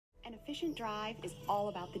efficient drive is all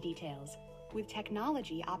about the details, with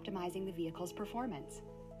technology optimizing the vehicle's performance,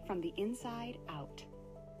 from the inside out.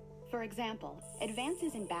 For example,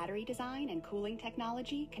 advances in battery design and cooling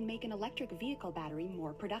technology can make an electric vehicle battery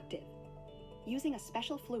more productive. Using a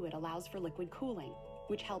special fluid allows for liquid cooling,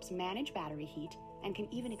 which helps manage battery heat and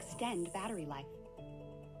can even extend battery life.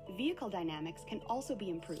 Vehicle dynamics can also be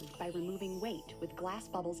improved by removing weight with glass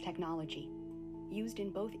bubbles technology. Used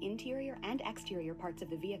in both interior and exterior parts of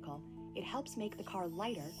the vehicle, it helps make the car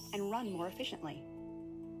lighter and run more efficiently.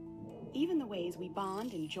 Even the ways we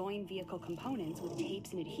bond and join vehicle components with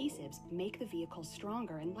tapes and adhesives make the vehicle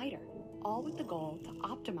stronger and lighter, all with the goal to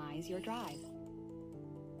optimize your drive.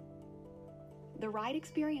 The ride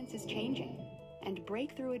experience is changing, and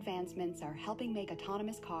breakthrough advancements are helping make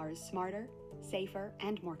autonomous cars smarter, safer,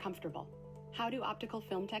 and more comfortable. How do optical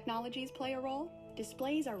film technologies play a role?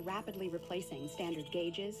 Displays are rapidly replacing standard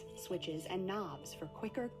gauges, switches, and knobs for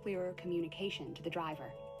quicker, clearer communication to the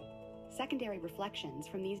driver. Secondary reflections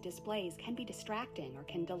from these displays can be distracting or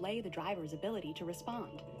can delay the driver's ability to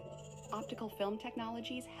respond. Optical film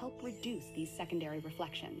technologies help reduce these secondary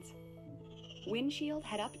reflections. Windshield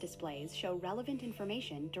head-up displays show relevant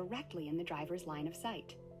information directly in the driver's line of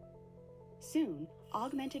sight. Soon,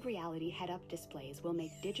 augmented reality head-up displays will make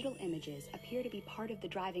digital images appear to be part of the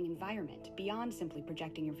driving environment beyond simply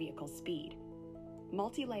projecting your vehicle's speed.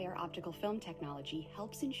 Multi-layer optical film technology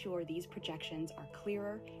helps ensure these projections are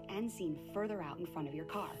clearer and seen further out in front of your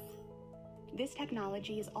car. This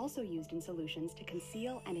technology is also used in solutions to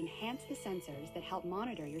conceal and enhance the sensors that help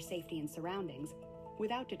monitor your safety and surroundings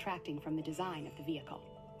without detracting from the design of the vehicle.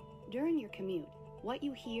 During your commute, what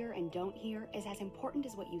you hear and don't hear is as important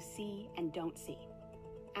as what you see and don't see.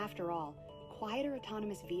 After all, quieter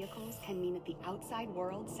autonomous vehicles can mean that the outside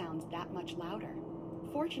world sounds that much louder.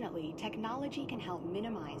 Fortunately, technology can help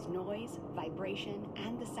minimize noise, vibration,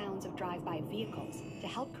 and the sounds of drive-by vehicles to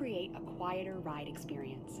help create a quieter ride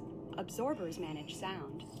experience. Absorbers manage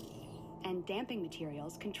sound, and damping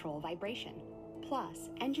materials control vibration. Plus,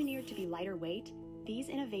 engineered to be lighter weight, these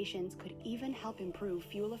innovations could even help improve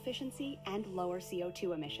fuel efficiency and lower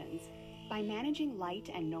CO2 emissions. By managing light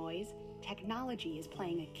and noise, technology is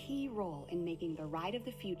playing a key role in making the ride of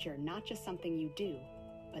the future not just something you do,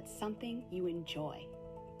 but something you enjoy.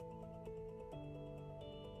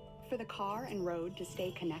 For the car and road to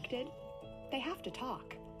stay connected, they have to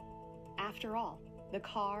talk. After all, the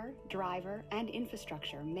car, driver, and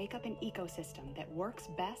infrastructure make up an ecosystem that works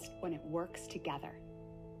best when it works together.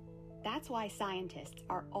 That's why scientists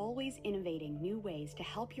are always innovating new ways to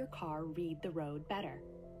help your car read the road better.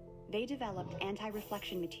 They developed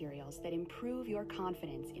anti-reflection materials that improve your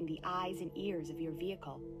confidence in the eyes and ears of your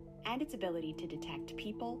vehicle and its ability to detect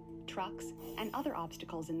people, trucks, and other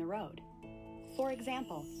obstacles in the road. For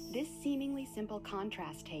example, this seemingly simple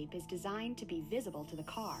contrast tape is designed to be visible to the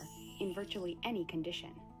car in virtually any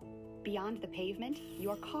condition. Beyond the pavement,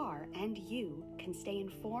 your car and you can stay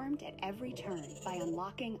informed at every turn by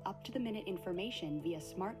unlocking up-to-the-minute information via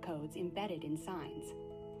smart codes embedded in signs.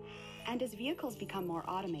 And as vehicles become more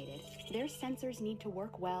automated, their sensors need to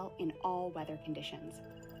work well in all weather conditions.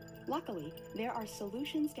 Luckily, there are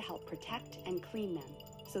solutions to help protect and clean them,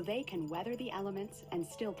 so they can weather the elements and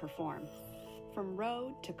still perform. From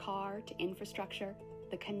road to car to infrastructure,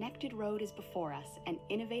 the connected road is before us, and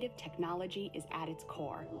innovative technology is at its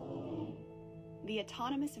core. The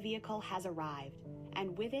autonomous vehicle has arrived,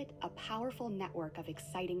 and with it, a powerful network of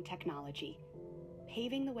exciting technology.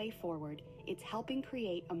 Paving the way forward, it's helping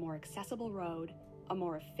create a more accessible road, a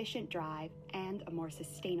more efficient drive, and a more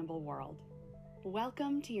sustainable world.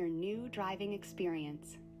 Welcome to your new driving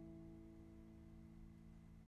experience.